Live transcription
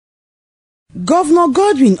Governor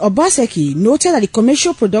Godwin Obaseki noted that the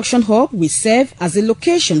commercial production hub will serve as a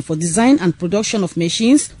location for design and production of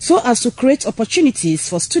machines so as to create opportunities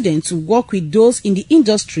for students to work with those in the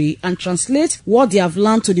industry and translate what they have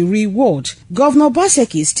learned to the real world. Governor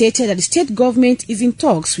Obaseki stated that the state government is in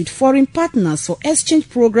talks with foreign partners for exchange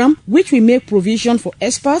program which will make provision for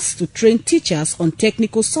experts to train teachers on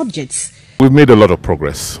technical subjects. We've made a lot of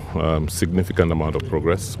progress, significant amount of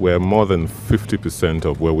progress. We're more than 50%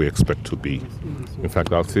 of where we expect to be. In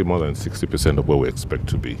fact, I'll say more than 60% of where we expect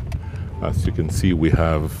to be. As you can see, we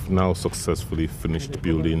have now successfully finished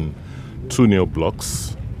building 2 new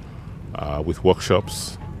blocks with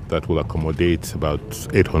workshops that will accommodate about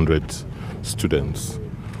 800 students.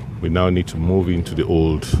 We now need to move into the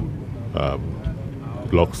old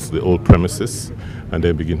blocks, the old premises, and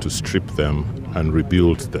then begin to strip them and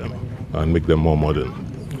rebuild them and make them more modern.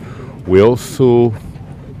 We also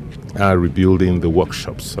are rebuilding the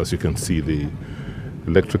workshops. As you can see, the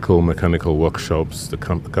electrical, mechanical workshops, the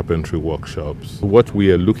carpentry workshops. What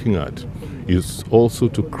we are looking at is also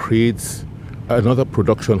to create another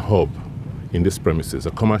production hub in this premises,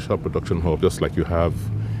 a commercial production hub, just like you have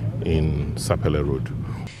in Sapele Road.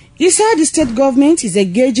 He said the state government is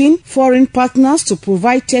engaging foreign partners to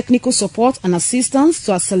provide technical support and assistance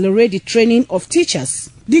to accelerate the training of teachers.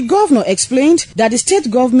 The governor explained that the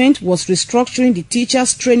state government was restructuring the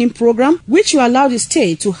teachers training program, which will allow the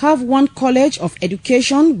state to have one college of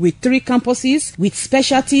education with 3 campuses with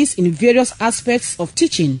specialties in various aspects of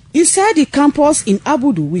teaching. He said the campus in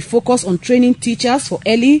Abudu will focus on training teachers for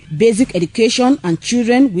early basic education and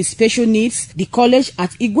children with special needs. The college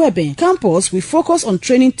at Igwebe campus will focus on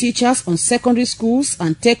training teachers on secondary schools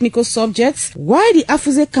and technical subjects, while the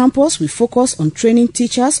Afuze campus will focus on training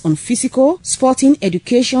teachers on physical, sporting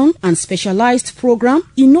education and specialized program,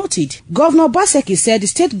 he noted. Governor Obaseki said the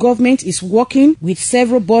state government is working with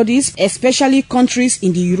several bodies, especially countries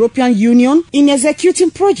in the European Union, in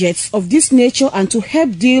executing projects of this nature and to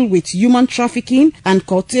help deal with human trafficking and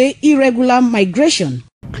curtail irregular migration.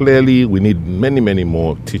 Clearly, we need many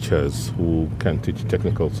more teachers who can teach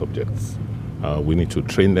technical subjects. We need to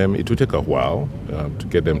train them. It will take a while to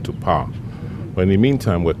get them to par. But in the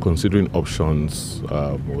meantime, we're considering options.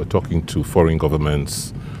 We're talking to foreign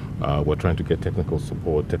governments. We're trying to get technical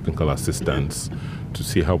support, technical assistance to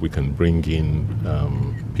see how we can bring in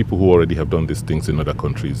people who already have done these things in other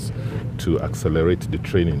countries to accelerate the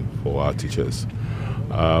training for our teachers.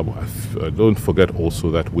 Don't forget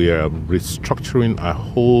also that we are restructuring our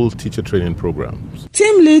whole teacher training program.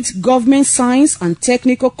 Team lead Government Science and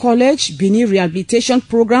Technical College Benin Rehabilitation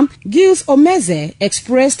Program, Gilles Omeze,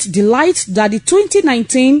 expressed delight that the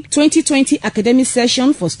 2019-2020 academic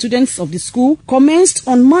session for students of the school commenced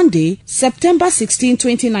on Monday, September 16,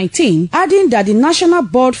 2019, adding that the National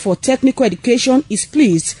Board for Technical Education is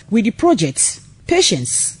pleased with the project.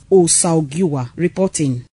 Patience Osaugiwa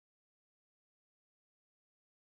reporting.